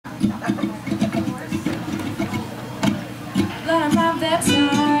Let 'em have their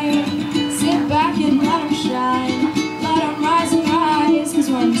time, sit back and let 'em shine. Let 'em rise and rise, 'cause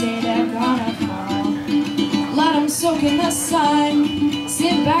one day they're gonna fall. Let 'em soak in the sun,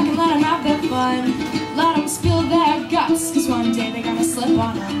 sit back and let 'em have their fun. Let 'em spill their guts, 'cause one day they're gonna slip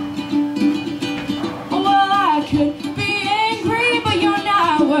on them. Well, I could be angry, but you're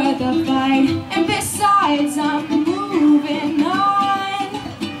not worth the fight. And besides, I'm moving on.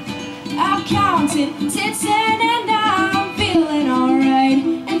 I've counted to 10 and I'm feeling alright.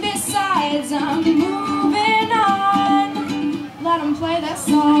 And besides, I'm moving on. Let 'em play their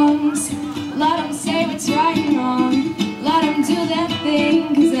songs, let 'em say what's right and wrong. Let 'em do their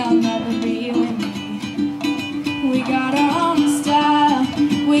thing, 'cause they'll never be with me. We got our own style,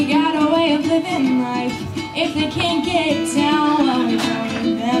 we got a way of living life. If they can't get down, well, we don't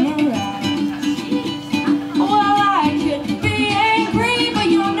need them around. Well, I could be angry, but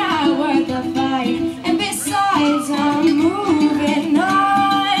you're not worth the fight. And besides, I'm moving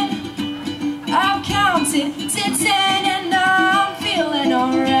on. I've counted to 10 and I'm feeling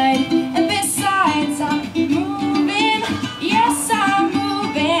alright. And besides, I'm moving. Yes, I'm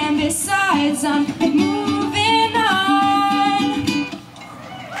moving. Besides, I'm